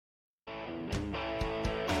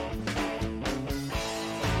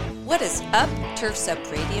What is up, Turf's Up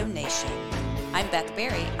Radio Nation? I'm Beth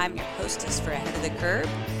Berry. I'm your hostess for Ahead of the Curb.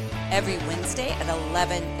 Every Wednesday at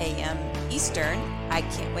 11 a.m. Eastern. I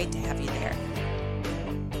can't wait to have you there.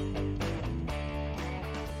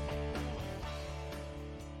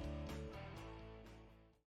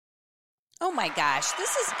 Oh my gosh,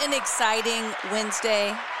 this is an exciting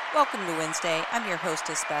Wednesday. Welcome to Wednesday. I'm your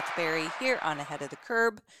hostess, Beth Berry, here on Ahead of the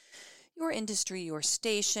Curb. Your industry, your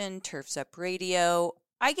station, Turf's Up Radio.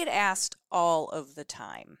 I get asked all of the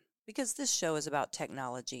time because this show is about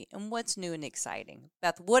technology and what's new and exciting.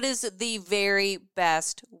 Beth, what is the very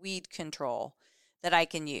best weed control that I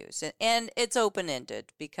can use? And it's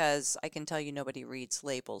open-ended because I can tell you nobody reads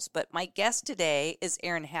labels. But my guest today is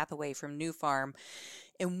Aaron Hathaway from Nufarm,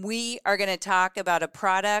 and we are going to talk about a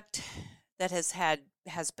product that has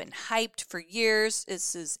been hyped for years.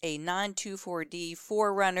 This is a non-2,4-D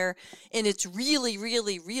forerunner, and it's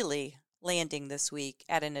really landing this week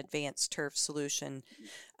at an advanced turf solution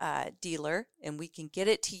dealer, and we can get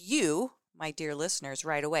it to you, my dear listeners,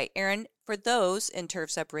 right away. Aaron, for those in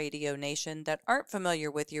Turf's Up Radio Nation that aren't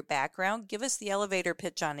familiar with your background, give us the elevator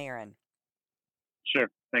pitch on Aaron. Sure.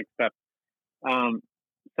 Thanks, Beth.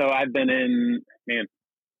 So I've been in,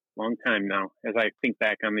 long time now, as I think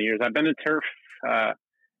back on the years. I've been in turf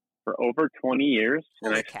for over 20 years,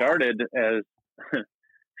 Holy and I cow. started as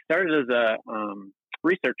a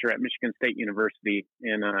researcher at Michigan State University,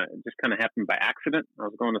 and it just kind of happened by accident. I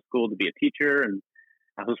was going to school to be a teacher, and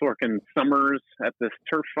I was working summers at this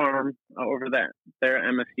turf farm over there at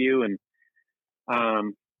MSU, and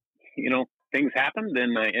things happened,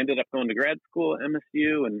 and I ended up going to grad school at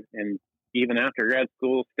MSU, and even after grad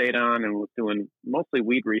school, stayed on and was doing mostly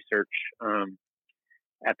weed research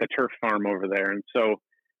at the turf farm over there. And so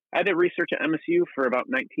I did research at MSU for about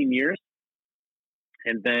 19 years.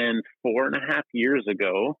 And then 4.5 years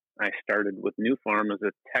ago, I started with Nufarm as a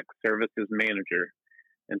tech services manager.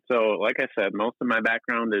 And so, like I said, most of my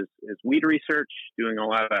background is weed research, doing a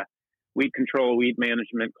lot of weed control, weed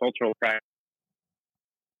management, cultural practice.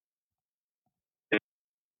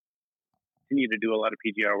 Continue to do a lot of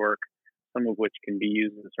PGR work, some of which can be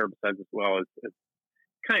used as herbicides as well as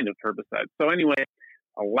kind of herbicides. So anyway,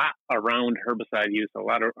 a lot around herbicide use, a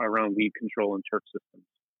lot around weed control and turf systems.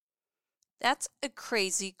 That's a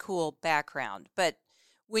crazy cool background. But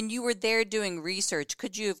when you were there doing research,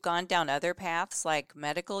 could you have gone down other paths like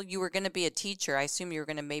medical? You were going to be a teacher. I assume you were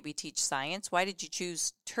going to maybe teach science. Why did you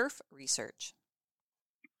choose turf research?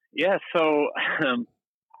 Yeah, so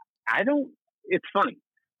it's funny.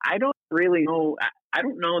 I don't really know. I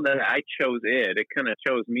don't know that I chose it. It kind of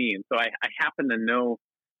chose me. And so I happen to know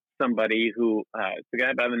somebody who, it's a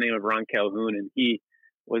guy by the name of Ron Calhoun, and he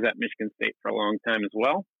was at Michigan State for a long time as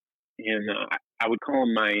well. And I would call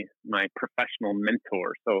him my professional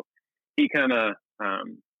mentor. So he kind of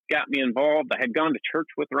got me involved. I had gone to church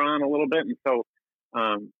with Ron a little bit, and so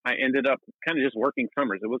I ended up kind of just working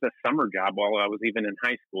summers. It was a summer job while I was even in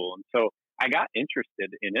high school, and so I got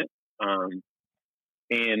interested in it.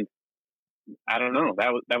 And I don't know,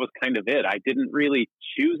 that was kind of it. I didn't really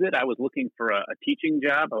choose it. I was looking for a teaching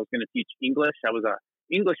job. I was going to teach English. I was a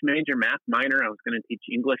English major, math minor. I was going to teach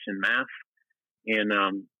English and math,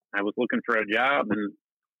 and I was looking for a job and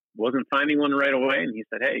wasn't finding one right away. And he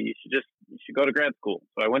said, "Hey, you should go to grad school."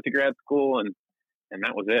 So I went to grad school, and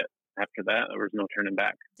that was it. After that, there was no turning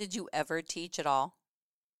back. Did you ever teach at all?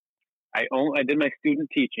 I did my student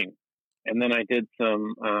teaching, and then I did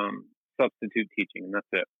some substitute teaching, and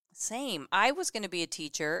that's it. Same. I was going to be a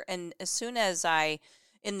teacher, and as soon as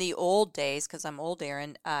in the old days, because I'm old,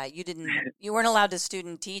 Aaron, you weren't allowed to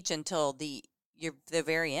student teach until the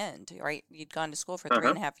very end, right? You'd gone to school for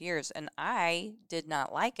 3.5 years, and I did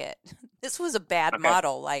not like it. This was a bad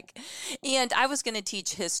model, and I was going to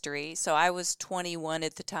teach history, so I was 21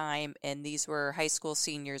 at the time, and these were high school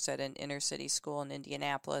seniors at an inner city school in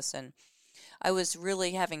Indianapolis, and I was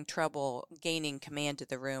really having trouble gaining command of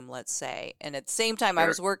the room, let's say. And at the same time, I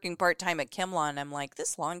was working part-time at ChemLaw, and I'm like,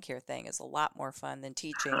 this lawn care thing is a lot more fun than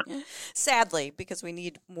teaching, sadly, because we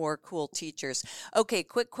need more cool teachers. Okay,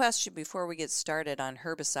 quick question before we get started on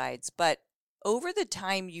herbicides. But over the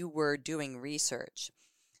time you were doing research,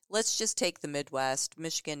 let's just take the Midwest,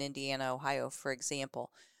 Michigan, Indiana, Ohio, for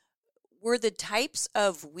example. Were the types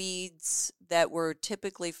of weeds that were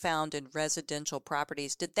typically found in residential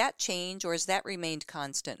properties, did that change, or has that remained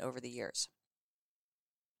constant over the years?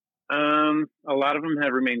 A lot of them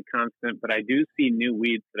have remained constant, but I do see new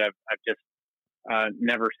weeds that I've just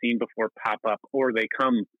never seen before pop up, or they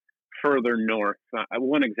come further north.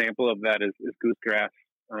 One example of that is goosegrass.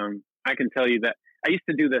 I can tell you that I used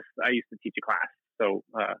to do this. I used to teach a class. So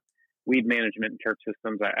weed management and turf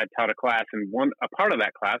systems. I taught a class, and a part of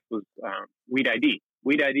that class was weed ID.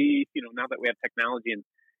 Weed ID, now that we have technology and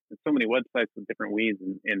so many websites with different weeds,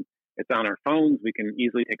 and it's on our phones, we can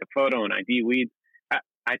easily take a photo and ID weeds.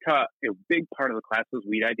 I taught a big part of the class was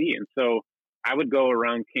weed ID, and so I would go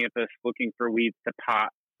around campus looking for weeds to pot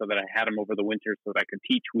so that I had them over the winter so that I could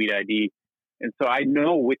teach weed ID. And so I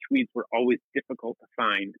know which weeds were always difficult to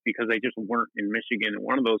find because they just weren't in Michigan. And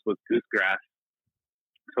one of those was goosegrass.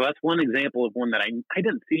 So that's one example of one that I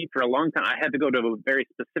didn't see for a long time. I had to go to a very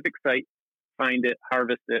specific site, find it,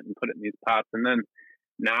 harvest it, and put it in these pots. And then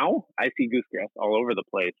now I see goosegrass all over the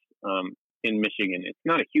place in Michigan. It's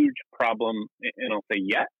not a huge problem, and I'll say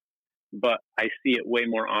yet, but I see it way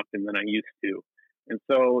more often than I used to. And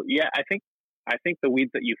so, yeah, I think the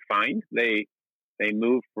weeds that you find, they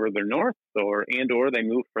move further north or they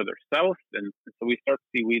move further south. And so we start to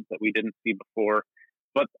see weeds that we didn't see before.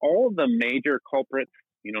 But all the major culprits,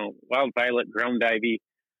 wild violet, ground ivy,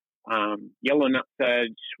 yellow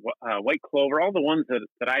nutsedge, white clover, all the ones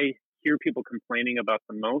that I hear people complaining about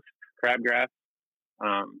the most, crabgrass,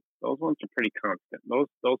 those ones are pretty constant.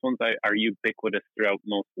 Those ones are ubiquitous throughout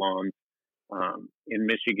most lawns in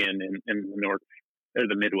Michigan and in the north, or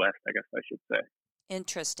the Midwest, I guess I should say.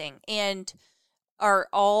 Interesting. And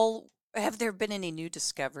have there been any new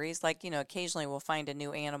discoveries? Like, occasionally we'll find a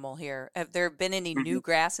new animal here. Have there been any new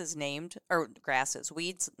weeds named?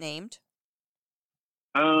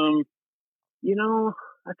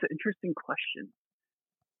 That's an interesting question.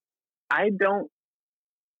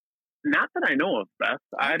 Not that I know of, Beth.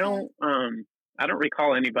 Okay. I don't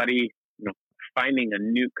recall anybody, finding a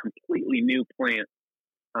completely new plant.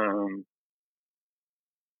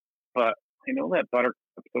 But I know that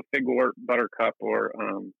figwort, buttercup, or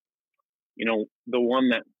the one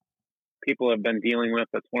that people have been dealing with.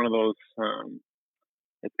 That's one of those.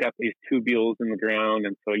 It's got these tubules in the ground,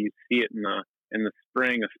 and so you see it in the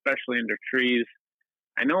spring, especially under trees.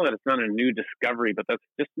 I know that it's not a new discovery, but that's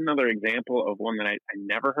just another example of one that I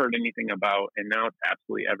never heard anything about, and now it's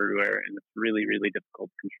absolutely everywhere, and it's really, really difficult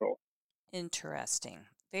to control. Interesting.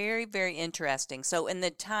 Very, very interesting. So in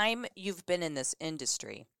the time you've been in this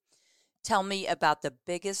industry, tell me about the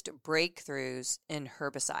biggest breakthroughs in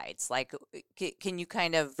herbicides. Like, can you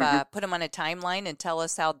kind of put them on a timeline and tell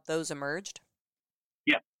us how those emerged?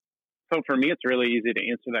 Yeah. So for me, it's really easy to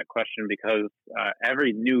answer that question because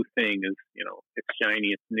every new thing is, it's shiny,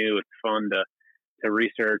 it's new, it's fun to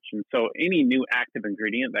research. And so any new active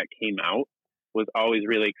ingredient that came out was always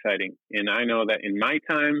really exciting. And I know that in my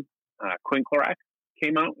time, quinclorac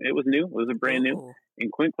came out. It was new. It was a brand new.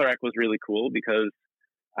 And quinclorac was really cool because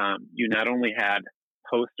you not only had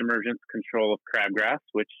post-emergence control of crabgrass,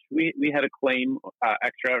 which we had a claim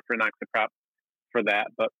extra for noxaprop for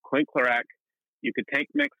that, but quinclorac, you could tank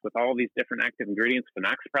mix with all these different active ingredients. For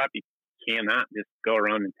noxaprop, you cannot just go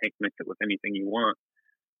around and tank mix it with anything you want.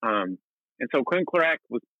 And so quinclorac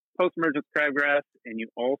was post-emergence crabgrass, and you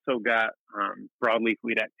also got broadleaf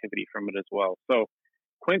weed activity from it as well. So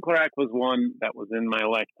quinclorac was one that was in my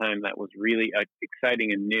lifetime that was really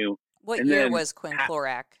exciting and new. What year was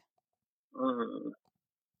quinclorac?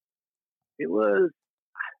 It was,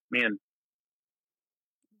 maybe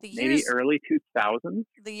early 2000s.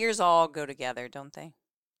 The years all go together, don't they?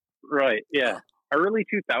 Right, yeah. Early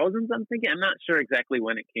 2000s, I'm thinking. I'm not sure exactly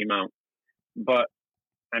when it came out, but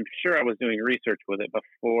I'm sure I was doing research with it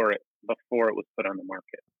before it was put on the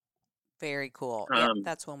market. Very cool.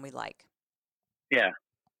 That's one we like. Yeah.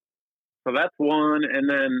 So that's one, and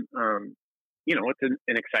then it's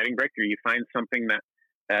an exciting breakthrough. You find something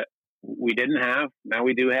that we didn't have, now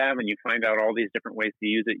we do have, and you find out all these different ways to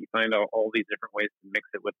use it. You find out all these different ways to mix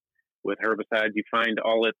it with herbicides. You find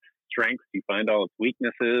all its strengths, you find all its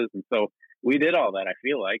weaknesses, and so we did all that, I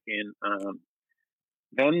feel like. And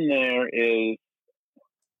then there is,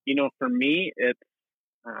 for me, it's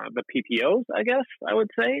the PPOs, I guess I would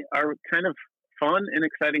say, are kind of fun and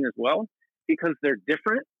exciting as well because they're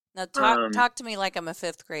different. Now, talk to me like I'm a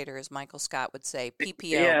fifth grader, as Michael Scott would say. PPO.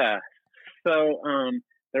 Yeah. So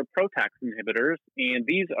they're protax inhibitors, and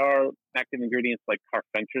these are active ingredients like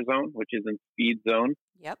carfentrazone, which is in speed zone.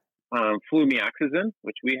 Yep. Flumioxazin,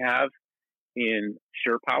 which we have in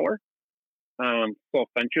Sure Power.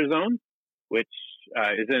 Sulfentrazone, which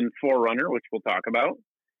is in Forerunner, which we'll talk about.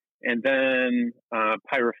 And then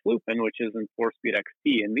pyriflufen, which is in 4-Speed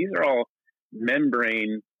XP. And these are all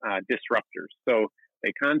membrane disruptors. So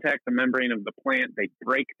they contact the membrane of the plant. They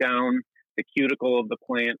break down the cuticle of the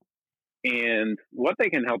plant. And what they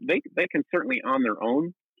can help, they can certainly on their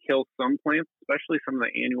own kill some plants, especially some of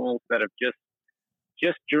the annuals that have just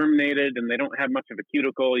germinated and they don't have much of a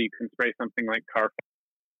cuticle. You can spray something like carfentrazone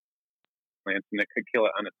plants, and it could kill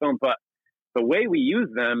it on its own. But the way we use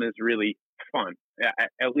them is really fun,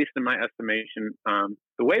 at least in my estimation.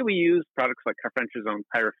 The way we use products like carfentrazone,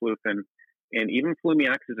 pyriflufen, and even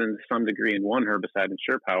flumioxazine to some degree in one herbicide in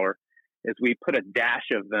SurePower is we put a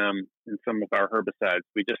dash of them in some of our herbicides.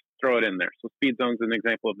 We just throw it in there. So Speed Zone's an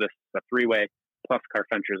example of this, a 3-way plus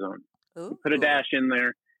carfentrazone. You put a dash in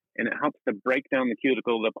there, and it helps to break down the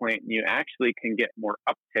cuticle of the plant, and you actually can get more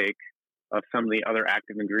uptake of some of the other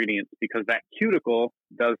active ingredients because that cuticle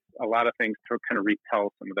does a lot of things to kind of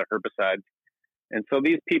repel some of the herbicides. And so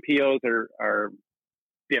these PPOs are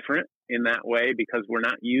different in that way because we're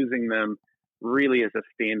not using them really as a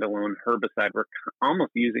standalone herbicide. We're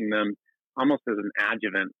almost using them almost as an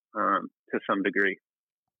adjuvant to some degree.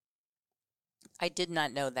 I did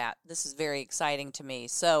not know that. This is very exciting to me.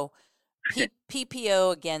 So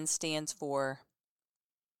PPO again stands for?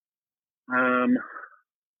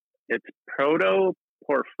 It's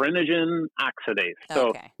protoporphyrinogen oxidase.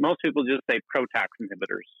 So most people just say Protox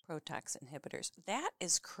inhibitors. Protox inhibitors. That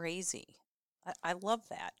is crazy. I love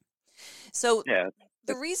that. So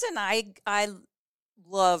the reason I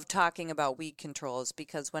love talking about weed control is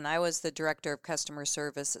because when I was the director of customer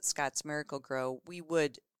service at Scott's Miracle-Gro, we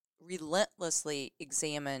would relentlessly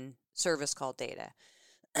examine service call data.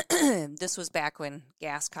 This was back when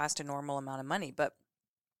gas cost a normal amount of money, but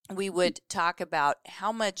we would talk about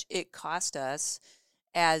how much it cost us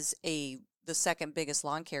as the second biggest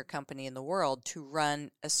lawn care company in the world to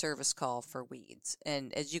run a service call for weeds.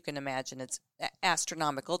 And as you can imagine, it's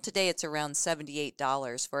astronomical. Today, it's around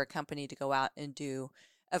 $78 for a company to go out and do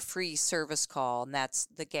a free service call. And that's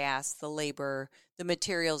the gas, the labor, the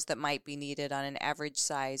materials that might be needed on an average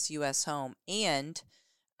size U.S. home, and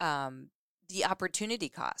the opportunity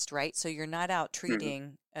cost, right? So you're not out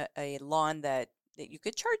treating a lawn that you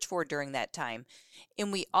could charge for during that time.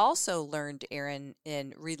 And we also learned, Aaron,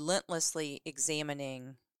 in relentlessly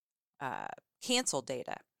examining cancel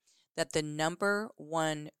data, that the number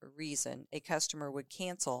one reason a customer would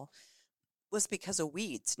cancel was because of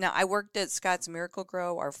weeds. Now, I worked at Scott's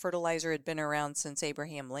Miracle-Gro. Our fertilizer had been around since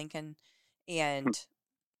Abraham Lincoln, and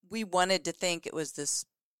we wanted to think it was this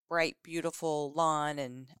bright, beautiful lawn,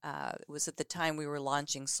 and it was at the time we were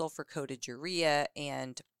launching sulfur-coated urea,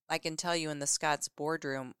 and I can tell you in the Scott's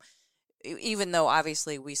boardroom, even though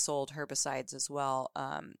obviously we sold herbicides as well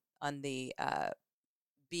on the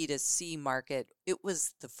B2C market, it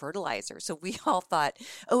was the fertilizer. So we all thought,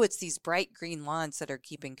 oh, it's these bright green lawns that are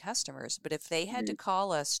keeping customers. But if they had to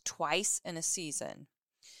call us twice in a season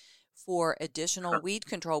for additional weed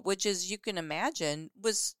control, which, as you can imagine,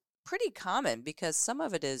 was pretty common because some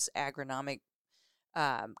of it is agronomic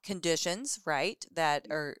conditions, right? That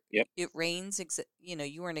are, it rains,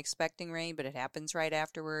 you weren't expecting rain, but it happens right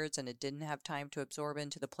afterwards and it didn't have time to absorb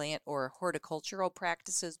into the plant, or horticultural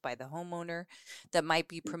practices by the homeowner that might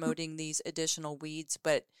be promoting these additional weeds,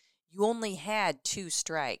 but you only had 2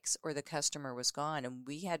 strikes or the customer was gone. And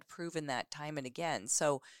we had proven that time and again.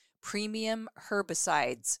 So premium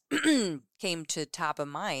herbicides came to top of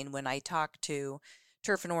mind when I talked to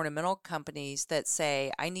turf and ornamental companies that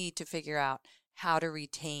say, I need to figure out how to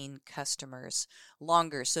retain customers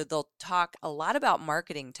longer. So they'll talk a lot about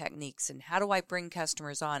marketing techniques and how do I bring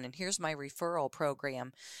customers on, and here's my referral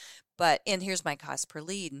program, and here's my cost per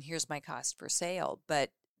lead, and here's my cost per sale.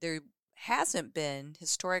 But there hasn't been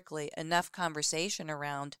historically enough conversation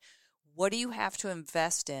around what do you have to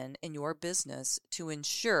invest in your business to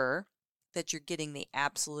ensure that you're getting the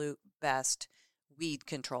absolute best weed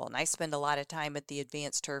control. And I spend a lot of time at the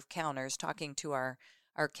Advanced Turf counters talking to our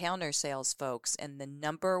counter sales folks, and the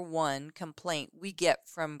number one complaint we get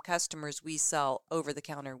from customers we sell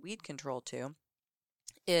over-the-counter weed control to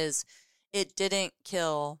is, it didn't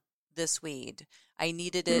kill this weed. I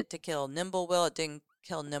needed it to kill nimblewill. It didn't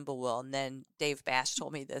kill nimblewill. And then Dave Bash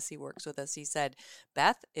told me this. He works with us. He said,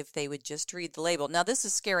 Beth, if they would just read the label. Now, this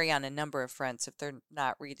is scary on a number of fronts if they're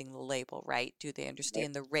not reading the label, right? Do they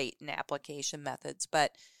understand the rate and application methods?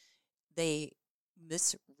 But they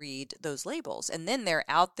misread those labels, and then they're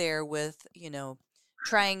out there with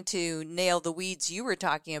trying to nail the weeds you were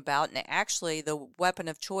talking about, and actually the weapon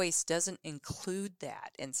of choice doesn't include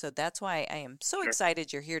that. And so that's why I am so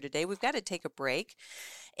excited you're here today. We've got to take a break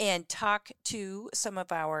and talk to some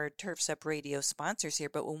of our Turf's Up Radio sponsors here,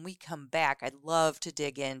 but when we come back, I'd love to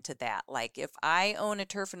dig into that. Like, if I own a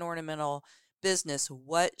turf and ornamental business,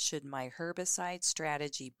 what should my herbicide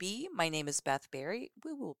strategy be? My name is Beth Berry.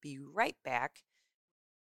 We will be right back.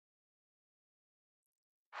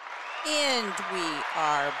 And we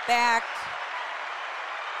are back.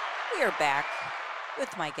 We are back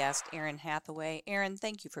with my guest, Aaron Hathaway. Aaron,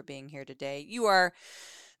 thank you for being here today. You are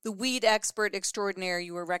the weed expert extraordinaire.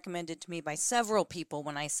 You were recommended to me by several people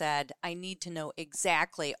when I said I need to know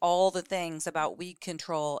exactly all the things about weed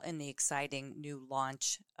control and the exciting new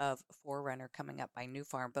launch of Forerunner coming up by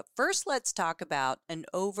Nufarm. But first, let's talk about an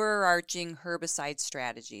overarching herbicide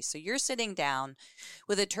strategy. So you're sitting down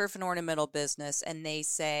with a turf and ornamental business and they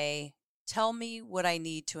say, tell me what I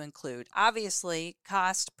need to include. Obviously,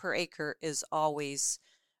 cost per acre is always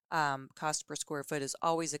cost per square foot is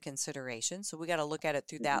always a consideration. So we got to look at it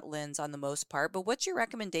through that lens on the most part. But what's your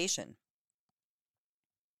recommendation?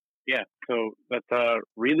 Yeah, so that's a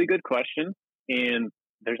really good question. And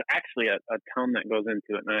there's actually a ton that goes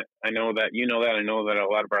into it. And I know that you know that. I know that a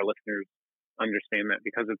lot of our listeners understand that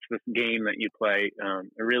because it's this game that you play.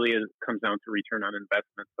 It really comes down to return on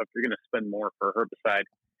investment. So if you're going to spend more for herbicide,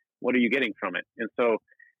 what are you getting from it? And so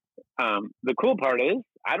the cool part is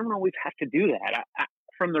I don't always have to do that.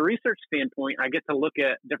 From the research standpoint, I get to look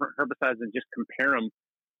at different herbicides and just compare them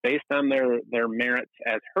based on their merits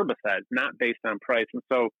as herbicides, not based on price. And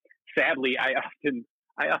so sadly, I often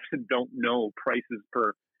don't know prices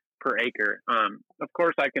per acre. Of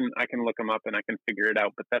course, I can look them up and I can figure it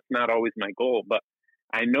out, but that's not always my goal. But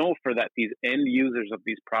I know for that these end users of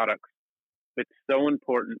these products, it's so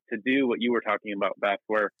important to do what you were talking about, Beth,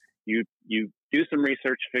 where you do some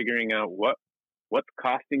research figuring out what's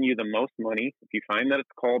costing you the most money. If you find that it's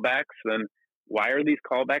callbacks, then why are these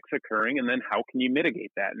callbacks occurring? And then how can you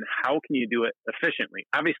mitigate that? And how can you do it efficiently?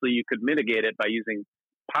 Obviously, you could mitigate it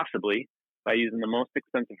possibly by using the most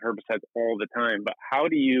expensive herbicides all the time. But how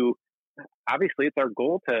do you, obviously it's our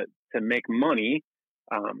goal to make money,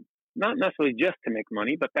 not necessarily just to make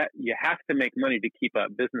money, but that you have to make money to keep a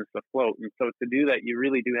business afloat. And so to do that, you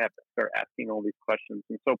really do have to start asking all these questions.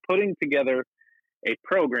 And so putting together a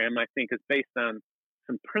program, I think, is based on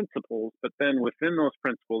some principles, but then within those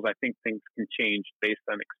principles, I think things can change based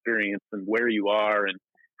on experience and where you are and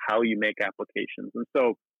how you make applications. And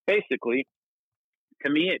so basically,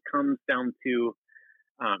 to me, it comes down to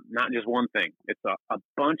not just one thing. It's a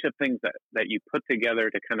bunch of things that you put together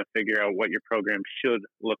to kind of figure out what your program should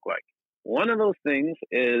look like. One of those things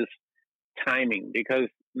is timing, because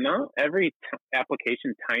not every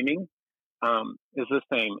application timing is the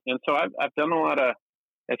same. And so I've done a lot of,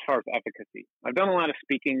 as far as efficacy, I've done a lot of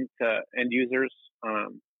speaking to end users,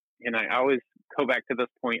 and I always go back to this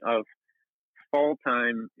point of fall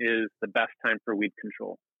time is the best time for weed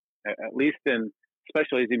control, at least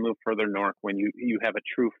especially as you move further north when you have a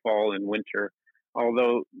true fall and winter,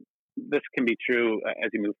 although this can be true as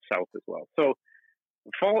you move south as well. So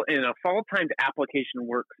a fall timed application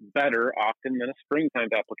works better often than a spring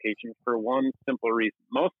timed application for one simple reason.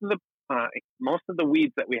 Most of the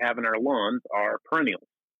weeds that we have in our lawns are perennials.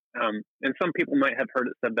 And some people might have heard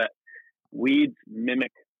it said that weeds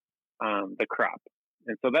mimic the crop.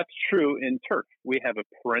 And so that's true in turf. We have a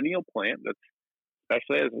perennial plant that's,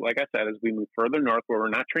 especially like I said, as we move further north where we're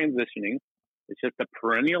not transitioning, it's just a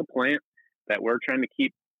perennial plant that we're trying to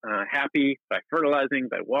keep happy by fertilizing,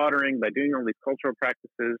 by watering, by doing all these cultural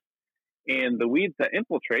practices. And the weeds that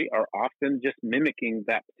infiltrate are often just mimicking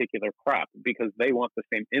that particular crop because they want the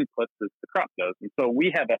same inputs as the crop does. And so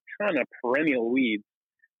we have a ton of perennial weeds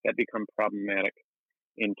that become problematic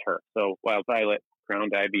in turf. So wild violet,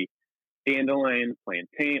 ground ivy, dandelion,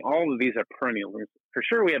 plantain, all of these are perennials. And for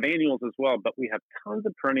sure we have annuals as well, but we have tons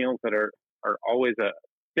of perennials that are always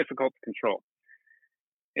difficult to control.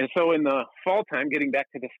 And so in the fall time, getting back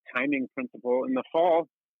to this timing principle, in the fall,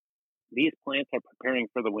 these plants are preparing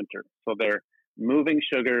for the winter. So they're moving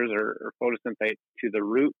sugars or photosynthate to the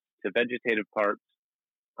root, to vegetative parts,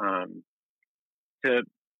 to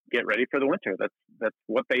get ready for the winter. That's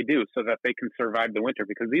what they do so that they can survive the winter,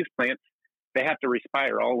 because these plants, they have to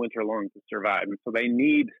respire all winter long to survive. And so they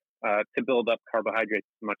need to build up carbohydrates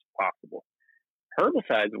as much as possible.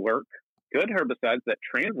 Herbicides work, good herbicides that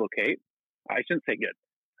translocate, I shouldn't say good,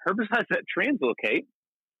 herbicides that translocate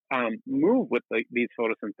move with these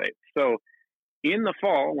photosynthetes. So in the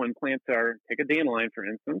fall, when plants take a dandelion, for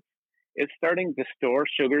instance, it's starting to store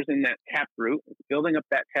sugars in that taproot. It's building up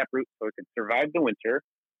that taproot so it can survive the winter.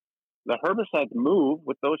 The herbicides move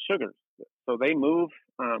with those sugars. So they move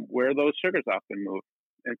where those sugars often move.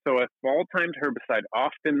 And so a fall-timed herbicide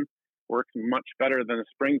often works much better than a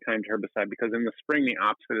spring-timed herbicide, because in the spring, the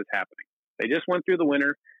opposite is happening. They just went through the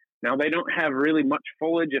winter. Now they don't have really much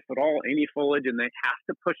foliage, if at all, any foliage, and they have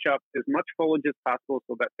to push up as much foliage as possible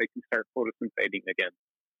so that they can start photosyntheting again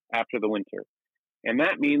after the winter. And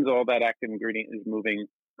that means all that active ingredient is moving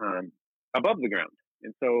above the ground.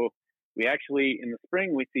 And so we actually, in the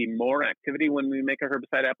spring, we see more activity when we make a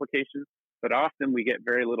herbicide application, but often we get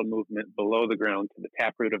very little movement below the ground to the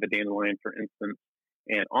taproot of a dandelion, for instance,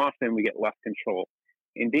 and often we get less control.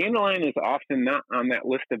 And dandelion is often not on that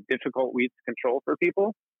list of difficult weeds to control for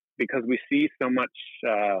people because we see so much,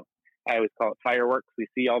 I always call it fireworks. We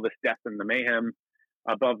see all this death and the mayhem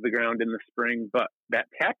above the ground in the spring, but that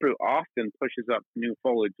taproot often pushes up new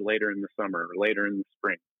foliage later in the summer or later in the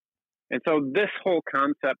spring. And so this whole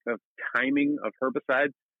concept of timing of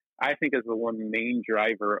herbicides, I think, is the one main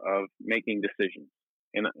driver of making decisions.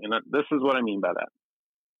 And this is what I mean by that.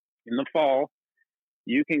 In the fall,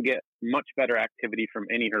 you can get much better activity from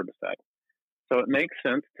any herbicide. So it makes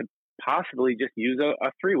sense to possibly just use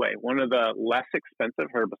a three-way, one of the less expensive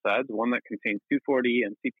herbicides, one that contains 2,4-D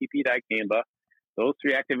and CPP dicamba. Those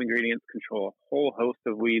three active ingredients control a whole host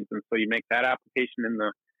of weeds, and so you make that application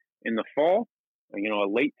in the fall, a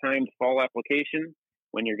late-timed fall application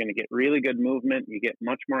when you're going to get really good movement. You get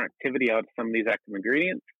much more activity out of some of these active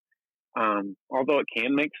ingredients. Although it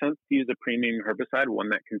can make sense to use a premium herbicide, one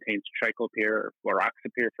that contains triclopyr or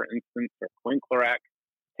fluroxapyr, for instance, or quinclorac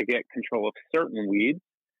to get control of certain weeds.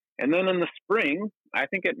 And then in the spring, I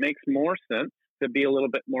think it makes more sense to be a little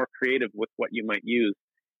bit more creative with what you might use.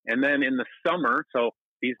 And then in the summer, so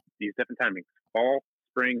these different timings, fall,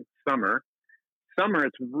 spring, summer. Summer,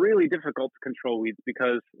 it's really difficult to control weeds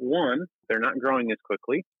because, one, they're not growing as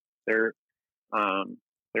quickly. They're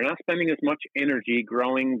not spending as much energy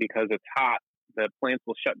growing because it's hot. The plants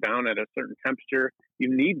will shut down at a certain temperature. You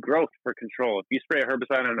need growth for control. If you spray a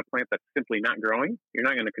herbicide on a plant that's simply not growing, you're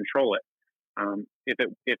not going to control it. If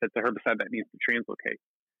it's a herbicide that needs to translocate.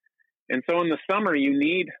 And so in the summer, you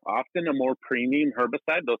need often a more premium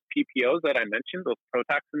herbicide. Those PPOs that I mentioned, those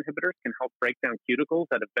protox inhibitors, can help break down cuticles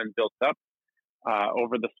that have been built up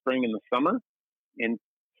over the spring and the summer. And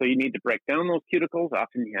so you need to break down those cuticles.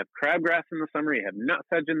 Often you have crabgrass in the summer, you have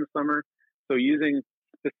nutsedge in the summer. So using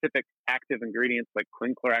specific active ingredients like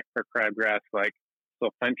quinclorac for crabgrass, like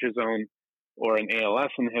sulfentrazone, or an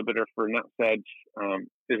ALS inhibitor for nutsedge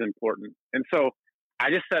is important. And so I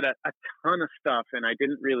just said a ton of stuff, and I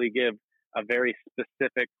didn't really give a very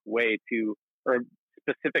specific way to, or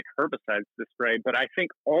specific herbicides to spray. But I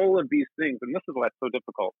think all of these things, and this is why it's so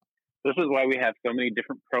difficult. This is why we have so many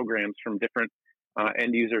different programs from different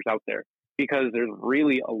end users out there, because there's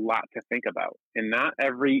really a lot to think about, and not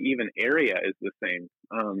every even area is the same.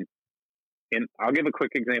 And I'll give a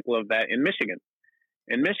quick example of that in Michigan.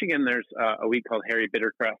 In Michigan, there's a weed called hairy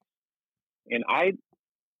bittercress, and I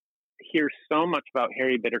hear so much about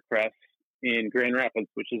hairy bittercress in Grand Rapids,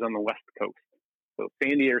 which is on the West Coast. So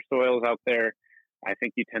sandier soils out there, I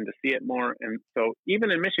think you tend to see it more. And so even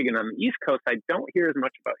in Michigan, on the East Coast, I don't hear as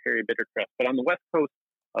much about hairy bittercress. But on the West Coast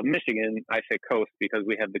of Michigan, I say coast because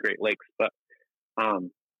we have the Great Lakes. But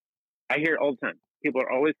I hear it all the time. People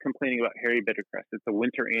are always complaining about hairy bittercress. It's a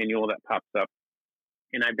winter annual that pops up,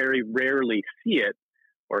 and I very rarely see it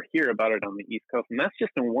or hear about it on the East Coast. And that's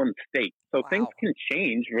just in one state. So things can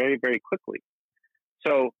change very, very quickly.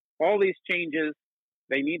 So all these changes,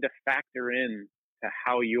 they need to factor in to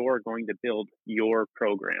how you're going to build your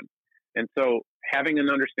program. And so having an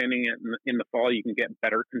understanding in the fall, you can get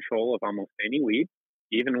better control of almost any weed,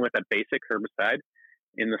 even with a basic herbicide.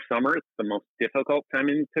 In the summer, it's the most difficult time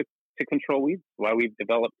to control weeds. Why we've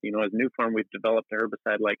developed, as Nufarm, we've developed a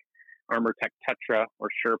herbicide like ArmorTech Tetra or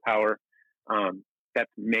Sure Power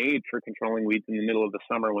that's made for controlling weeds in the middle of the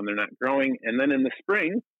summer when they're not growing. And then in the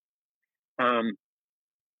spring, we're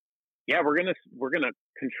gonna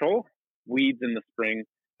control weeds in the spring,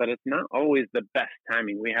 but it's not always the best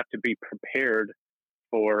timing. We have to be prepared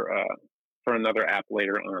for another app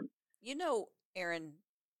later on. Aaron,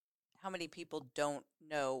 how many people don't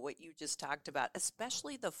know what you just talked about,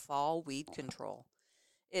 especially the fall weed control.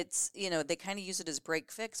 It's, they kind of use it as break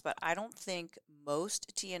fix, but I don't think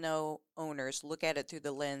most TNO owners look at it through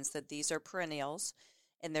the lens that these are perennials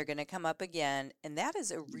and they're going to come up again. And that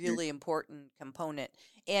is a really important component.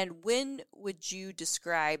 And when would you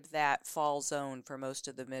describe that fall zone for most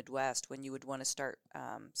of the Midwest when you would want to start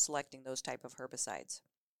selecting those type of herbicides?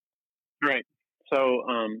 Right. So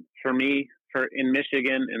for me, in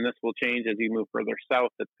Michigan, and this will change as you move further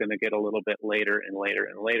south, it's going to get a little bit later and later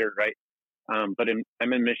and later, right? But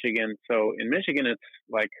I'm in Michigan. So in Michigan, it's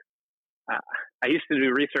like I used to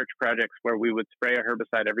do research projects where we would spray a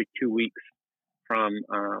herbicide every 2 weeks from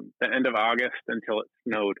the end of August until it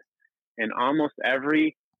snowed. And almost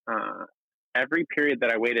every period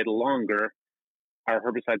that I waited longer, our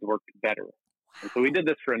herbicides worked better. Wow. And so we did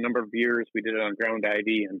this for a number of years. We did it on ground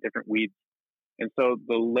ivy and different weeds. And so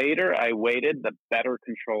the later I waited, the better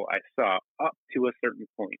control I saw up to a certain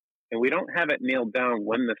point. And we don't have it nailed down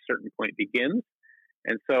when the certain point begins.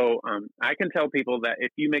 And so I can tell people that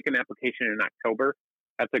if you make an application in October,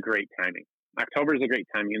 that's a great timing. October is a great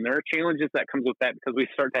timing, and there are challenges that comes with that because we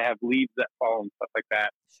start to have leaves that fall and stuff like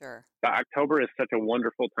that. Sure. But October is such a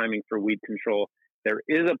wonderful timing for weed control. There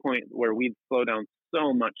is a point where weeds slow down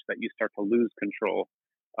so much that you start to lose control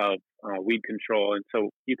of weed control, and so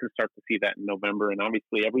you can start to see that in November. And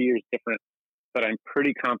obviously, every year is different, but I'm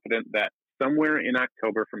pretty confident that somewhere in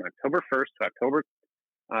October, from October 1st to October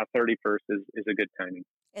 31st, is a good timing.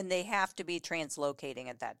 And they have to be translocating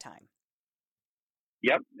at that time.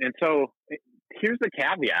 Yep. And so here's the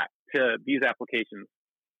caveat to these applications.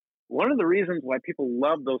 One of the reasons why people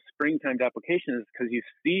love those springtime applications is because you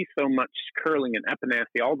see so much curling and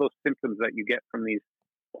epinasty, all those symptoms that you get from these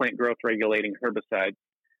plant growth regulating herbicides.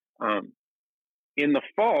 In the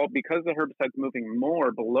fall, because the herbicide's moving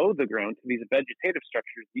more below the ground to these vegetative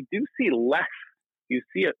structures, you do see less. You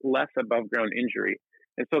see it less above ground injury.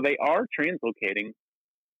 And so they are translocating.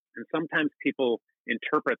 And sometimes people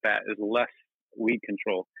interpret that as less weed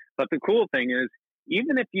control. But the cool thing is,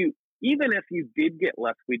 even if you did get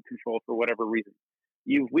less weed control for whatever reason,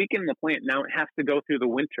 you've weakened the plant. Now it has to go through the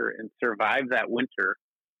winter and survive that winter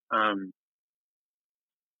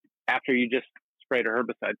after you just sprayed a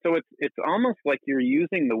herbicide. So it's almost like you're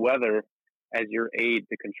using the weather as your aid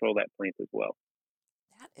to control that plant as well.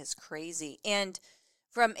 That is crazy. And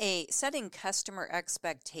from a setting customer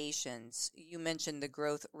expectations, you mentioned the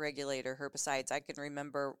growth regulator herbicides. I can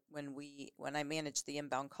remember when I managed the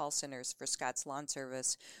inbound call centers for Scott's Lawn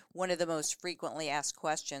Service, one of the most frequently asked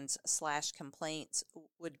questions / complaints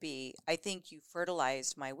would be, I think you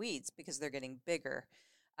fertilized my weeds because they're getting bigger.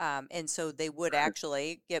 And so they would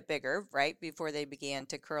actually get bigger, right, before they began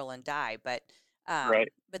to curl and die. But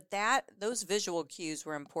Right. But those visual cues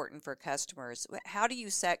were important for customers. How do you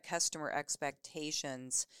set customer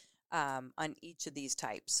expectations on each of these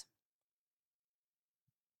types?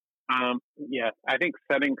 Yeah, I think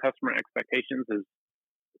setting customer expectations is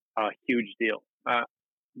a huge deal.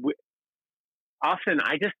 Often,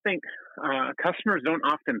 I just think customers don't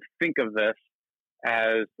often think of this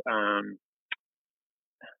as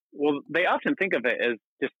they often think of it as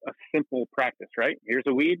just a simple practice, right? Here's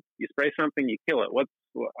a weed, you spray something, you kill it.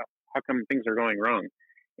 How come things are going wrong?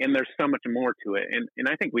 And there's so much more to it. And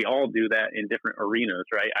I think we all do that in different arenas,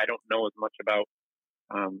 right? I don't know as much about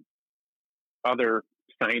other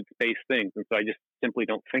science-based things. And so I just simply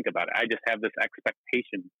don't think about it. I just have this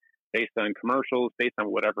expectation based on commercials, based on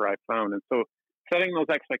whatever I've found. And so setting those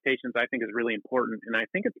expectations, I think, is really important. And I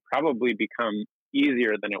think it's probably become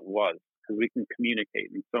easier than it was, because we can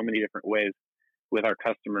communicate in so many different ways with our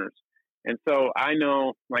customers. And so I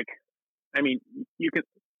know, you can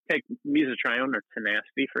take mesotrione or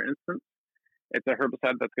tenacity, for instance. It's a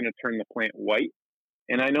herbicide that's going to turn the plant white.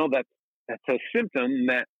 And I know that's a symptom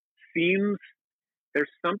that seems, there's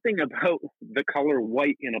something about the color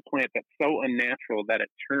white in a plant that's so unnatural that it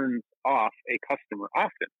turns off a customer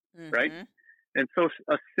often, right? And so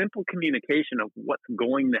a simple communication of what's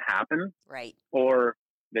going to happen, right, or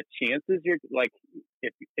the chances you're like,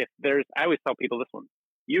 if there's, I always tell people this one,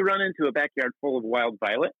 you run into a backyard full of wild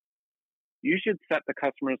violet, you should set the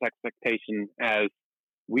customer's expectation as,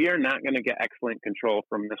 we are not going to get excellent control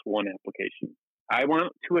from this one application. I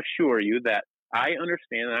want to assure you that I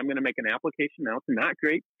understand that I'm going to make an application now. It's not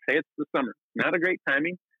great. Say it's the summer. Not a great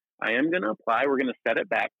timing. I am going to apply. We're going to set it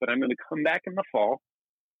back, but I'm going to come back in the fall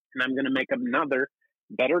and I'm going to make another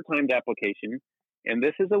better timed application. And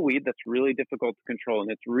this is a weed that's really difficult to control.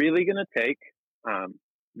 And it's really going to take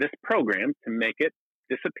this program to make it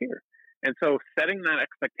disappear. And so setting that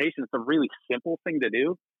expectation is a really simple thing to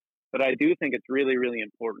do, but I do think it's really, really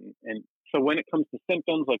important. And so when it comes to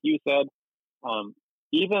symptoms, like you said, I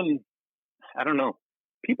don't know,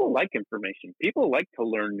 people like information. People like to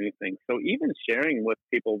learn new things. So even sharing with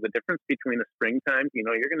people the difference between the springtime, you're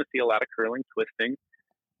going to see a lot of curling, twisting.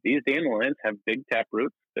 These dandelions have big tap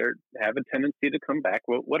roots. They have a tendency to come back,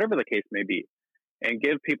 whatever the case may be, and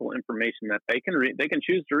give people information that they can read. They can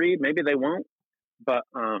choose to read. Maybe they won't. But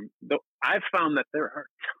I've found that there are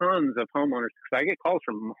tons of homeowners, because I get calls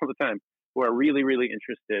from them all the time, who are really, really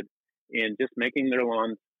interested in just making their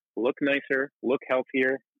lawns look nicer, look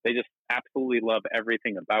healthier. They just absolutely love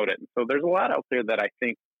everything about it. And so there's a lot out there that I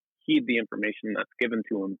think heed the information that's given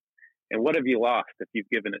to them. And what have you lost if you've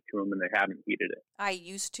given it to them and they haven't heeded it? I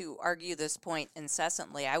used to argue this point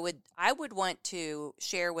incessantly. I would want to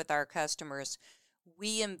share with our customers,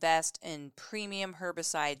 we invest in premium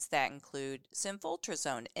herbicides that include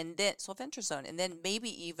sulfentrazone and then maybe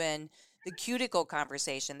even the cuticle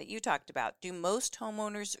conversation that you talked about. Do most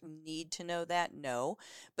homeowners need to know that? No.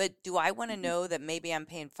 But do I want to know that maybe I'm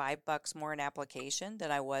paying $5 more an application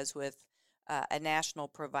than I was with a national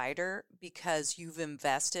provider because you've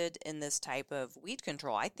invested in this type of weed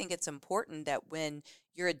control. I think it's important that when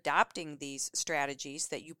you're adopting these strategies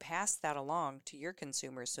that you pass that along to your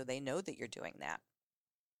consumers so they know that you're doing that.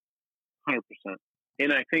 100%.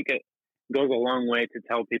 And I think it goes a long way to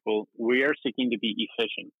tell people we are seeking to be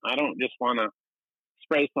efficient. I don't just want to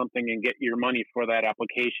spray something and get your money for that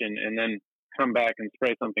application and then come back and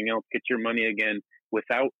spray something else, get your money again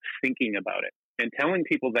without thinking about it. And telling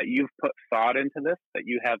people that you've put thought into this, that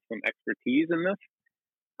you have some expertise in this,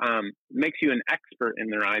 makes you an expert in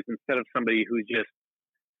their eyes instead of somebody who just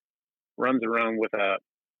runs around with a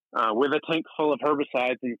tank full of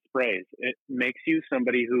herbicides and sprays. It makes you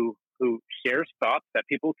somebody who shares thoughts that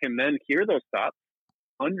people can then hear those thoughts,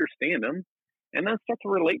 understand them, and then start to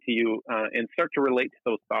relate to you and start to relate to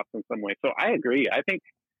those thoughts in some way. So I agree. I think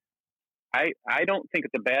I don't think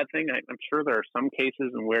it's a bad thing. I'm sure there are some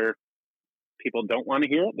cases in where people don't want to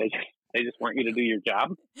hear it. They just want you to do your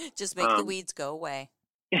job. Just make the weeds go away.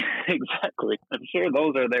 Exactly. I'm sure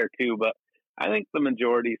those are there too, but I think the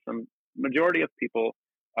majority of people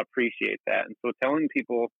appreciate that. And so telling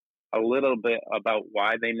people a little bit about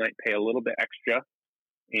why they might pay a little bit extra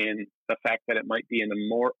and the fact that it might be in a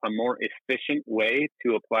more efficient way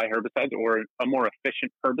to apply herbicides or a more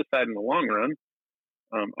efficient herbicide in the long run,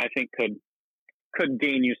 I think could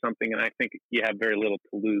gain you something. And I think you have very little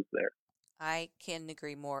to lose there. I couldn't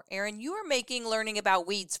agree more. Aaron, you are making learning about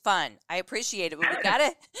weeds fun. I appreciate it,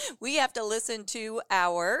 but we have to listen to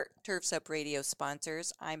our Turf's Up Radio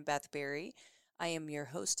sponsors. I'm Beth Berry. I am your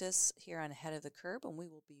hostess here on Ahead of the Curb, and we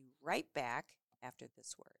will be right back after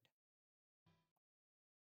this word.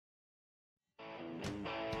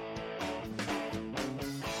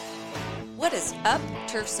 What is up,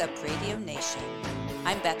 Turf's Up Radio Nation?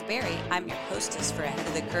 I'm Beth Berry. I'm your hostess for Ahead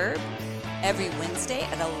of the Curb. Every Wednesday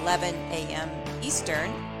at 11 a.m. Eastern.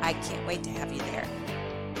 I can't wait to have you there.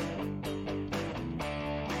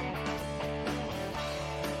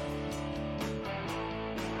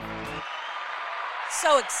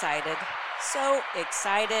 So excited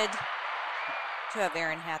to have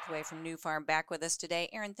Aaron Hathaway from Nufarm back with us today.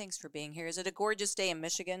 Aaron, thanks for being here. Is it a gorgeous day in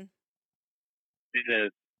Michigan? It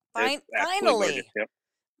is. Finally. Gorgeous, yep.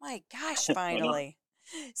 My gosh, finally.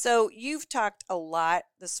 So you've talked a lot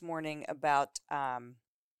this morning about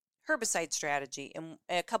herbicide strategy, and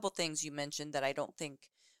a couple things you mentioned that I don't think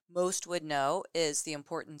most would know is the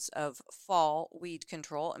importance of fall weed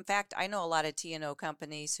control. In fact, I know a lot of T&O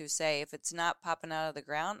companies who say if it's not popping out of the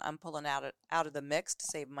ground, I'm pulling out of the mix to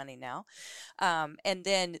save money now. And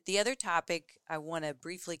then the other topic I want to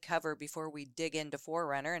briefly cover before we dig into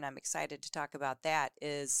Forerunner, and I'm excited to talk about that,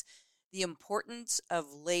 is the importance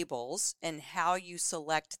of labels and how you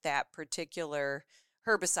select that particular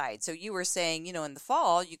herbicide. So you were saying, in the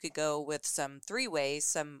fall you could go with some 3-ways,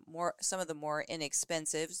 some of the more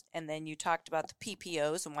inexpensive, and then you talked about the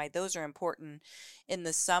PPOs and why those are important in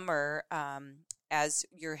the summer as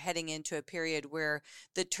you're heading into a period where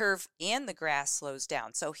the turf and the grass slows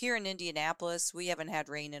down. So here in Indianapolis, we haven't had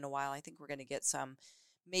rain in a while. I think we're going to get some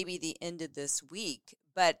maybe the end of this week.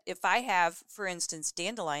 But if I have, for instance,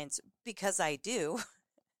 dandelions, because I do,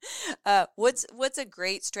 what's a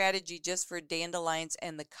great strategy just for dandelions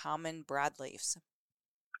and the common broadleafs?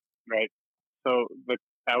 Right. So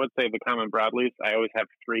I would say the common broadleafs, I always have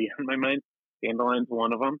 3 on my mind. Dandelion's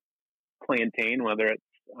one of them. Plantain, whether it's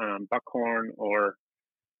buckhorn or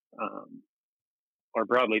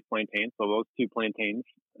broadleaf plantain, so those 2 plantains,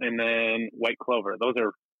 and then white clover. Those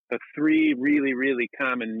are the 3 really, really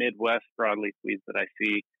common Midwest broadleaf weeds that I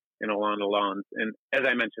see in a lot of lawns. And as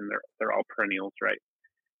I mentioned, they're all perennials, right?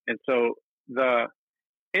 And so the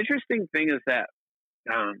interesting thing is that,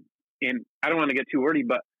 and I don't want to get too wordy,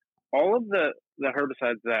 but all of the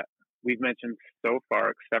herbicides that we've mentioned so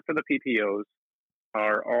far, except for the PPOs,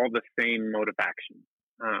 are all the same mode of action.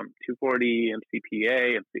 2,4-D,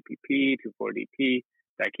 MCPA, MCPP, 2,4-DP,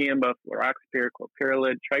 dicamba, fluroxypyr,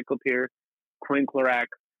 clopyralid, triclopyr, quinclorac.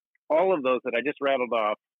 All of those that I just rattled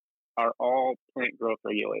off are all plant growth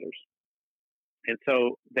regulators. And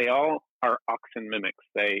so they all are auxin mimics.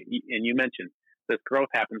 And you mentioned this growth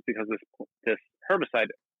happens because this herbicide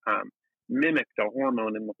mimics a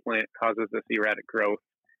hormone in the plant, causes this erratic growth,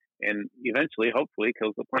 and eventually, hopefully,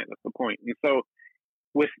 kills the plant. That's the point. And so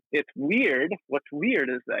it's weird. What's weird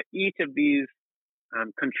is that each of these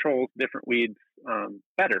controls different weeds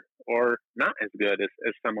better or not as good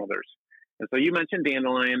as some others. And so you mentioned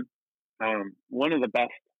dandelion. One of the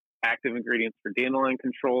best active ingredients for dandelion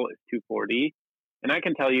control is 2,4-D. And I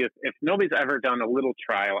can tell you, if nobody's ever done a little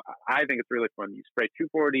trial, I think it's really fun. You spray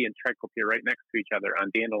 2,4-D and triclopyr right next to each other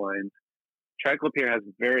on dandelions. Triclopyr has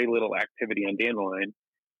very little activity on dandelion,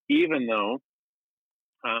 even though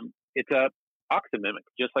it's a oxymimic,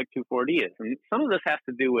 just like 2,4-D is. And some of this has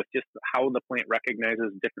to do with just how the plant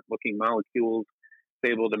recognizes different looking molecules.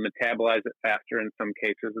 It's able to metabolize it faster in some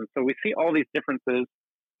cases. And so we see all these differences.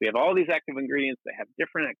 We have all these active ingredients that have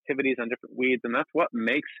different activities on different weeds, and that's what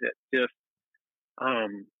makes it just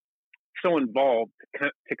so involved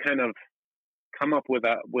to kind of come up with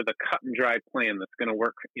a cut and dry plan that's going to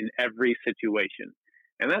work in every situation.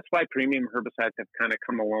 And that's why premium herbicides have kind of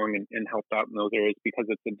come along and helped out in those areas, because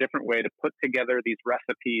it's a different way to put together these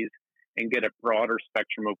recipes and get a broader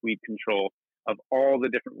spectrum of weed control of all the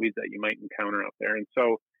different weeds that you might encounter out there. And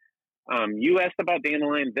so you asked about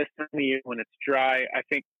dandelion this time of year when it's dry. I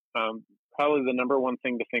think probably the number one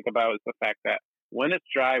thing to think about is the fact that when it's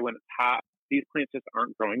dry, when it's hot, these plants just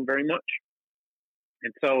aren't growing very much.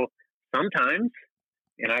 And so sometimes,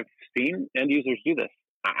 and I've seen end users do this,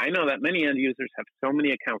 I know that many end users have so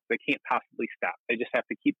many accounts they can't possibly stop. They just have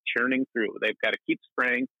to keep churning through. They've got to keep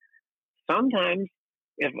spraying. Sometimes,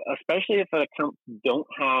 especially if an account don't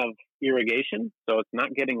have irrigation, so it's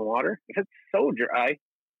not getting water, if it's so dry,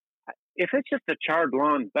 if it's just a charred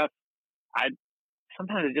lawn,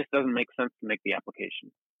 sometimes it just doesn't make sense to make the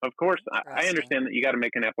application. Of course, I understand that you got to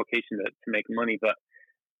make an application to make money, but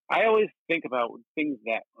I always think about things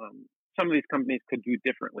that some of these companies could do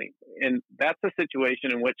differently. And that's a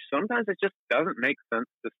situation in which sometimes it just doesn't make sense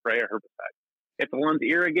to spray a herbicide. If the lawn's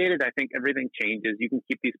irrigated, I think everything changes. You can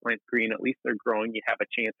keep these plants green. At least they're growing. You have a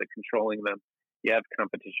chance at controlling them. You have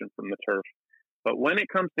competition from the turf. But when it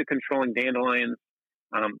comes to controlling dandelions,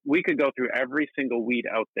 we could go through every single weed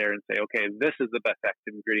out there and say, okay, this is the best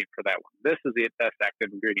active ingredient for that one. This is the best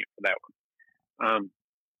active ingredient for that one.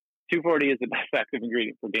 2,4-D is the best active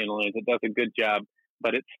ingredient for dandelions. It does a good job,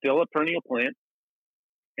 but it's still a perennial plant.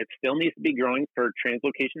 It still needs to be growing for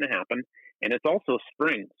translocation to happen. And it's also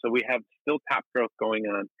spring. So we have still top growth going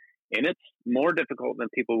on. And it's more difficult than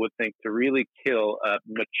people would think to really kill a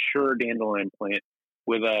mature dandelion plant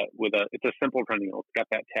with it's a simple perennial. It's got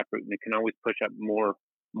that taproot and it can always push up more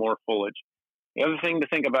foliage. The other thing to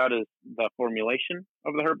think about is the formulation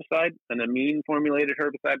of the herbicide. An amine formulated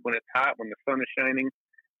herbicide, when it's hot, when the sun is shining,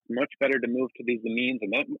 it's much better to move to these amines.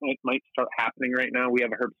 And that might start happening right now. We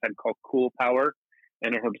have a herbicide called Cool Power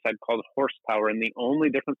and a herbicide called Horsepower. And the only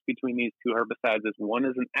difference between these two herbicides is one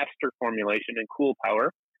is an ester formulation in Cool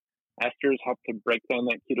Power. Esters help to break down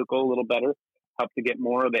that cuticle a little better, help to get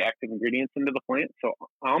more of the active ingredients into the plant. So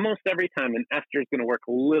almost every time an ester is going to work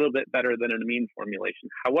a little bit better than an amine formulation.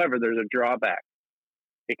 However, there's a drawback.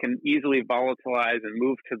 It can easily volatilize and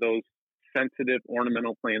move to those sensitive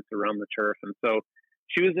ornamental plants around the turf. And so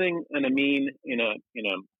choosing an amine in a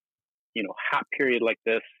hot period like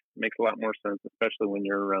this makes a lot more sense, especially when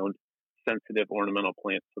you're around sensitive ornamental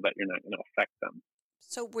plants, so that you're not going to affect them.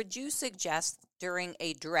 So would you suggest during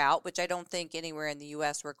a drought, which I don't think anywhere in the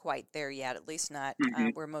U.S. we're quite there yet, at least not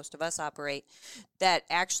where most of us operate, that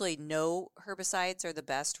actually no herbicides are the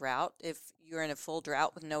best route if you're in a full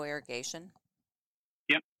drought with no irrigation?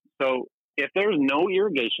 Yep. So if there's no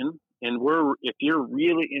irrigation and if you're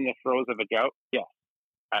really in the throes of a drought, yes.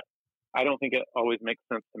 I don't think it always makes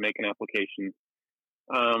sense to make an application.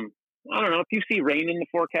 I don't know. If you see rain in the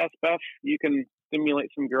forecast, Beth, you can stimulate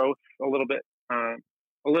some growth a little bit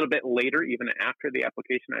later, even after the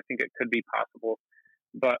application. I think it could be possible.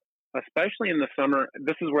 But especially in the summer,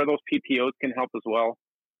 this is where those PPOs can help as well.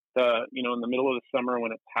 In the middle of the summer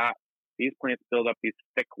when it's hot, these plants build up these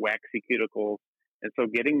thick, waxy cuticles. And so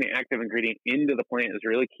getting the active ingredient into the plant is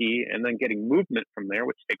really key. And then getting movement from there,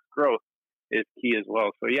 which takes growth, is key as well.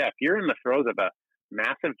 So yeah, if you're in the throes of a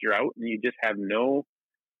massive drought and you just have no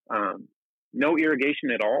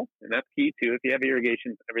irrigation at all, and that's key too. If you have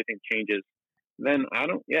irrigation, everything changes. Then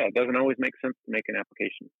it doesn't always make sense to make an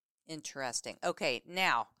application. Interesting. Okay,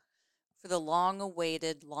 now for the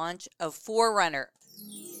long-awaited launch of Forerunner.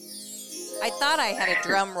 I thought I had a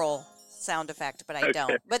drum roll sound effect, but I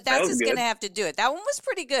don't. But that's just going to have to do it. That one was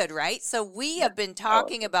pretty good, right? So we have been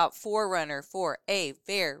talking about Forerunner for a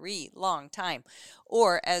very long time.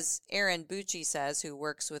 Or as Aaron Bucci says, who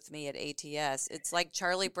works with me at ATS, it's like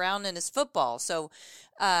Charlie Brown and his football. So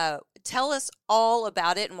tell us all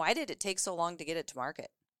about it, and why did it take so long to get it to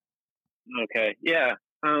market? Okay, yeah.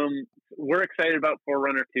 We're excited about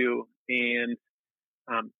Forerunner too, and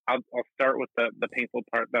I'll start with the painful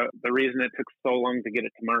part. The reason it took so long to get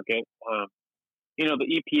it to market,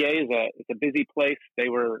 the EPA is a busy place. They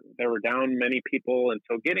were down many people, and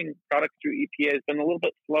so getting products through EPA has been a little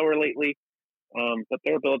bit slower lately. But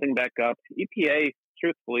they're building back up. EPA,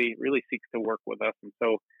 truthfully, really seeks to work with us, and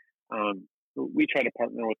so we try to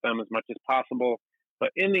partner with them as much as possible. But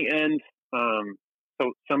in the end,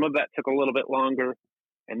 so some of that took a little bit longer.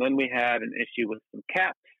 And then we had an issue with some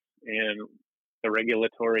caps and the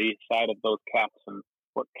regulatory side of those caps and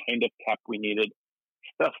what kind of cap we needed.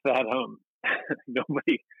 Stuff that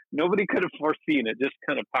nobody could have foreseen. It just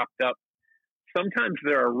kind of popped up. Sometimes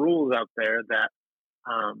there are rules out there that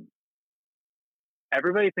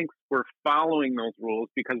everybody thinks we're following those rules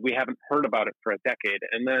because we haven't heard about it for a decade.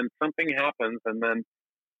 And then something happens, and then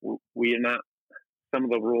we are not, some of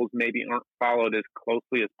the rules maybe aren't followed as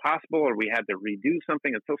closely as possible, or we had to redo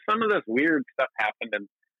something. And so some of this weird stuff happened. And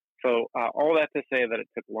so all that to say that it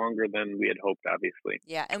took longer than we had hoped, obviously.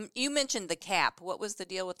 Yeah. And you mentioned the cap. What was the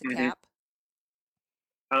deal with the Mhm. cap?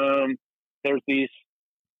 There's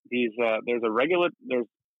there's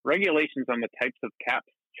regulations on the types of caps,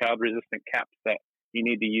 child-resistant caps, that you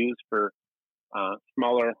need to use for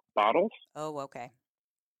smaller bottles. Oh, okay.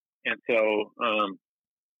 And so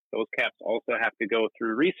those caps also have to go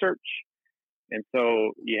through research. And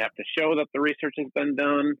so you have to show that the research has been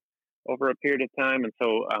done over a period of time. And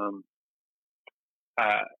so,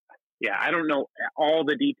 I don't know all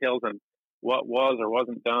the details on what was or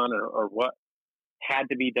wasn't done, or what had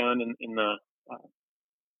to be done in the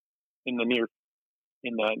near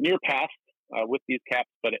past with these caps,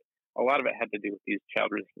 but a lot of it had to do with these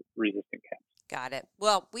child-resistant caps. Got it.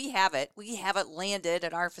 Well, we have it. We have it landed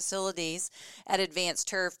at our facilities at Advanced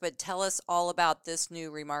Turf, but tell us all about this new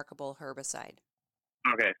remarkable herbicide.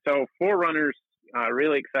 Okay, so Forerunners,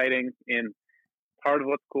 really exciting, and part of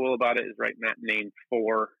what's cool about it is right in that name,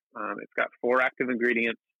 4. It's got 4 active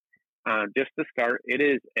ingredients. Just to start, it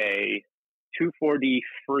is a 2,4-D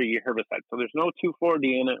free herbicide. So there's no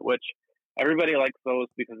 2,4-D in it, which everybody likes those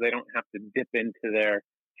because they don't have to dip into their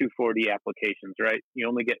 2,4-D applications, right? You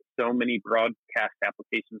only get so many broadcast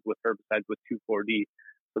applications with herbicides with 2,4-D.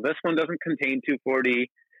 So this one doesn't contain 2,4-D.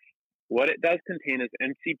 What it does contain is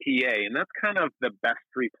MCPA, and that's kind of the best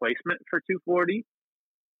replacement for 2,4-D.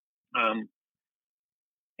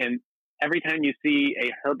 And every time you see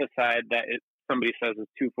a herbicide that somebody says is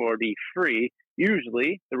 2,4-D free,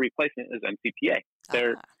 usually the replacement is MCPA.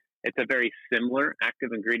 It's a very similar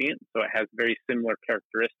active ingredient, so it has very similar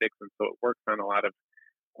characteristics, and so it works on a lot of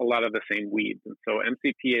the same weeds. And so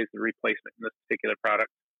MCPA is the replacement in this particular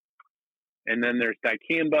product. And then there's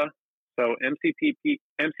dicamba. So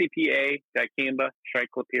MCPA, dicamba,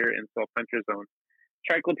 triclopyr, and sulfentrazone.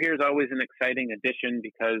 Triclopyr is always an exciting addition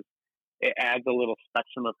because it adds a little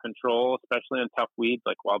spectrum of control, especially on tough weeds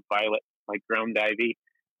like wild violet, like ground ivy,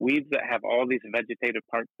 weeds that have all these vegetative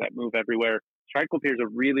parts that move everywhere. Triclopyr is a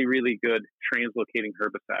really, really good translocating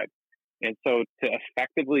herbicide. And so to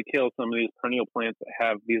effectively kill some of these perennial plants that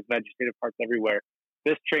have these vegetative parts everywhere,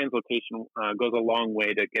 this translocation goes a long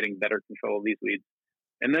way to getting better control of these weeds.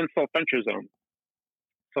 And then sulfentrazone.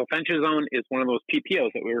 Sulfentrazone is one of those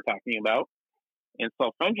PPOs that we were talking about. And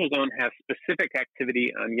sulfentrazone has specific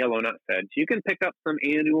activity on yellow nutsedge. You can pick up some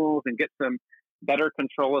annuals and get some better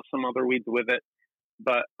control of some other weeds with it.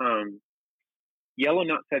 But yellow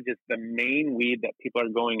nutsedge is the main weed that people are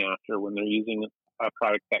going after when they're using a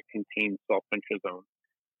product that contains sulfentrazone.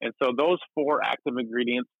 And so those 4 active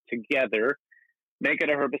ingredients together make it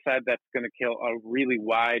a herbicide that's going to kill a really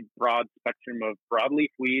wide, broad spectrum of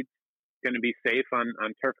broadleaf weeds. It's going to be safe on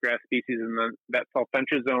turfgrass species, and then that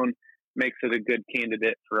sulfentrazone makes it a good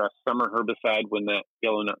candidate for a summer herbicide when that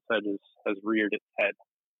yellow nutsedge has reared its head.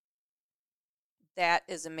 That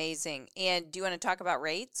is amazing. And do you want to talk about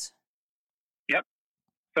rates? Yep.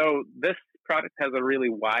 So this product has a really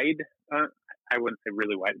wide, I wouldn't say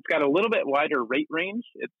really wide. It's got a little bit wider rate range.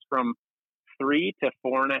 It's from 3 to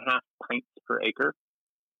 4.5 pints per acre.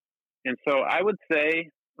 And so I would say,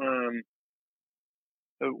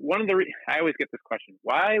 I always get this question: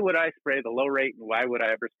 why would I spray the low rate, and why would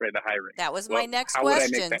I ever spray the high rate? That was my next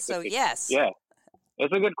question. So yes, yeah,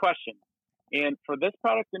 that's a good question. And for this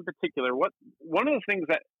product in particular, one of the things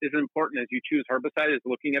that is important as you choose herbicide is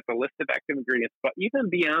looking at the list of active ingredients. But even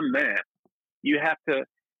beyond that, you have to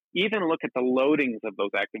even look at the loadings of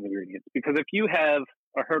those active ingredients, because if you have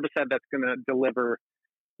a herbicide that's going to deliver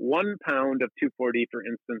 1 pound of 2,4-D, for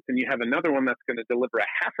instance, and you have another one that's going to deliver a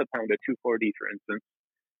half a pound of 2,4-D, for instance,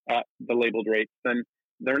 at the labeled rates, then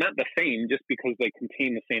they're not the same just because they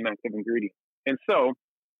contain the same active ingredient. And so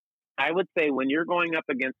I would say when you're going up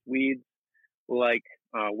against weeds like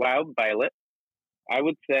wild violet, I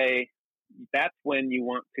would say that's when you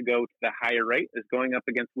want to go to the higher rate, is going up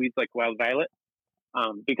against weeds like wild violet,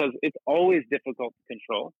 because it's always difficult to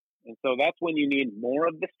control. And so that's when you need more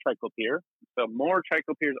of this triclopyr. So more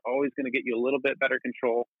triclopyr is always going to get you a little bit better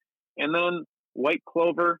control. And then white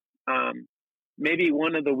clover, maybe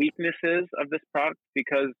one of the weaknesses of this product,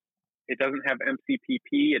 because it doesn't have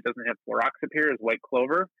MCPP, it doesn't have fluroxapyr, is white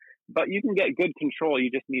clover. but you can get good control. You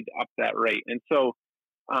just need to up that rate. And so,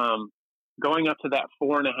 going up to that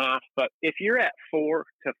 4.5, but if you're at 4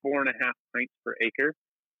 to 4.5 pints per acre,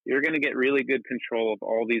 you're going to get really good control of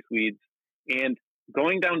all these weeds. And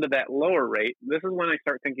going down to that lower rate, this is when I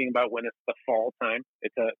start thinking about when it's the fall time.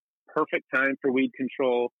 It's a perfect time for weed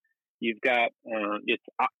control. You've got,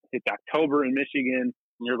 it's October in Michigan,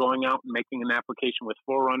 and you're going out and making an application with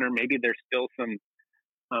Forerunner. Maybe there's still some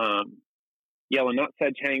yellow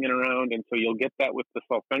nutsedge hanging around, and so you'll get that with the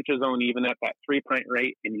sulfentrazone even at that 3-pint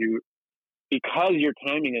rate. And because your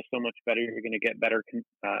timing is so much better, you're going to get better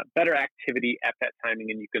activity at that timing,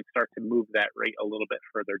 and you can start to move that rate a little bit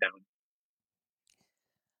further down.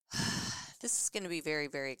 This is going to be very,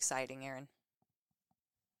 very exciting, Aaron.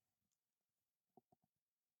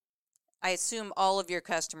 I assume all of your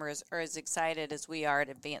customers are as excited as we are at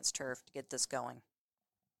Advanced Turf to get this going.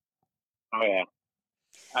 Oh yeah,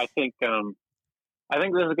 I think this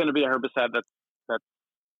is going to be a herbicide that's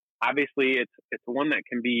obviously it's one that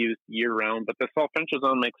can be used year round, but the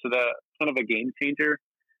sulfentrazone makes it a kind of a game changer,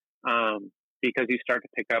 because you start to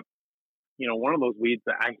pick up, one of those weeds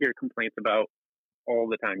that I hear complaints about all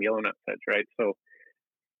the time, yellow nutsedge, right? So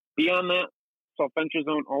beyond that,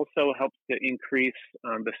 sulfentrazone also helps to increase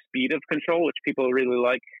the speed of control, which people really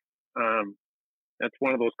like. That's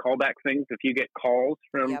one of those callback things. If you get calls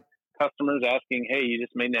from customers asking, hey, you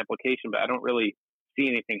just made an application, but I don't really see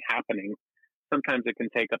anything happening, sometimes it can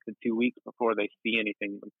take up to 2 weeks before they see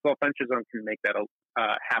anything. Sulfentrazone can make that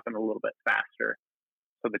happen a little bit faster.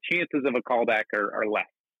 So the chances of a callback are less.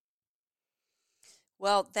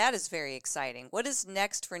 Well, that is very exciting. What is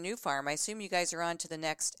next for Nufarm? I assume you guys are on to the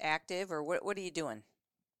next active, or what are you doing?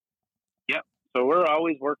 Yep. So we're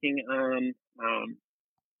always working on,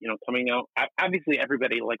 coming out. Obviously,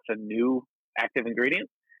 everybody likes a new active ingredient.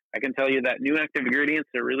 I can tell you that new active ingredients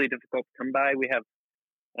are really difficult to come by. We have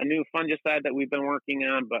a new fungicide that we've been working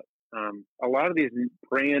on, but a lot of these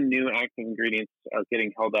brand new active ingredients are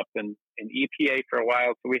getting held up in EPA for a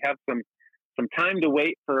while. So we have some time to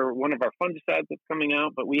wait for one of our fungicides that's coming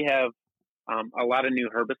out, but we have a lot of new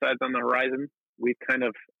herbicides on the horizon. We've kind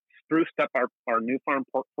of spruced up our Nufarm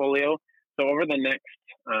portfolio. So over the next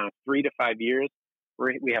 3 to 5 years,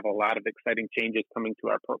 we have a lot of exciting changes coming to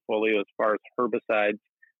our portfolio as far as herbicides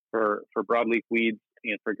for broadleaf weeds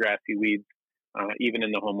and for grassy weeds, even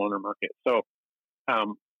in the homeowner market. So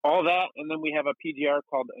all that, and then we have a PGR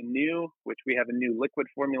called Anew, which we have a new liquid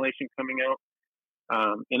formulation coming out.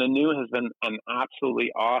 And Anew has been an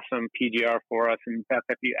absolutely awesome PGR for us. And Beth,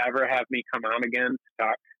 if you ever have me come on again to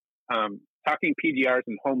talk, talking PGRs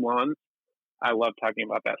and home lawns, I love talking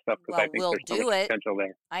about that stuff because I think there's so much potential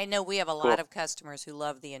there. I know we have a lot of customers who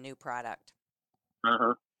love the Anew product.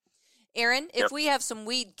 Uh-huh. Aaron, if we have some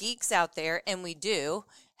weed geeks out there, and we do,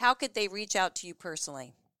 how could they reach out to you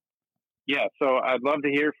personally? Yeah, so I'd love to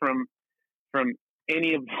hear from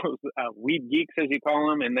any of those weed geeks, as you call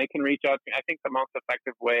them, and they can reach out to me. I think the most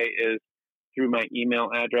effective way is through my email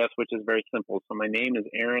address, which is very simple. So my name is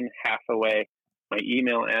Aaron Hathaway. My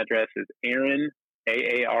email address is Aaron,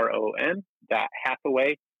 AARON,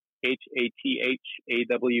 Hathaway, HATHAWAY,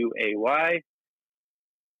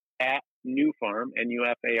 at Nufarm,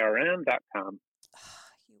 NUFARM.com.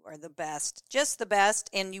 You are the best, just the best,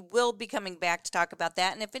 and you will be coming back to talk about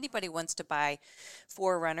that. And if anybody wants to buy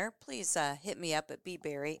Forerunner, please hit me up at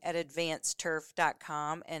bberry at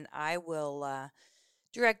advancedturf.com, and I will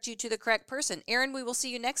direct you to the correct person. Aaron, we will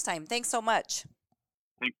see you next time. Thanks so much.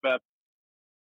 Thanks, Beth.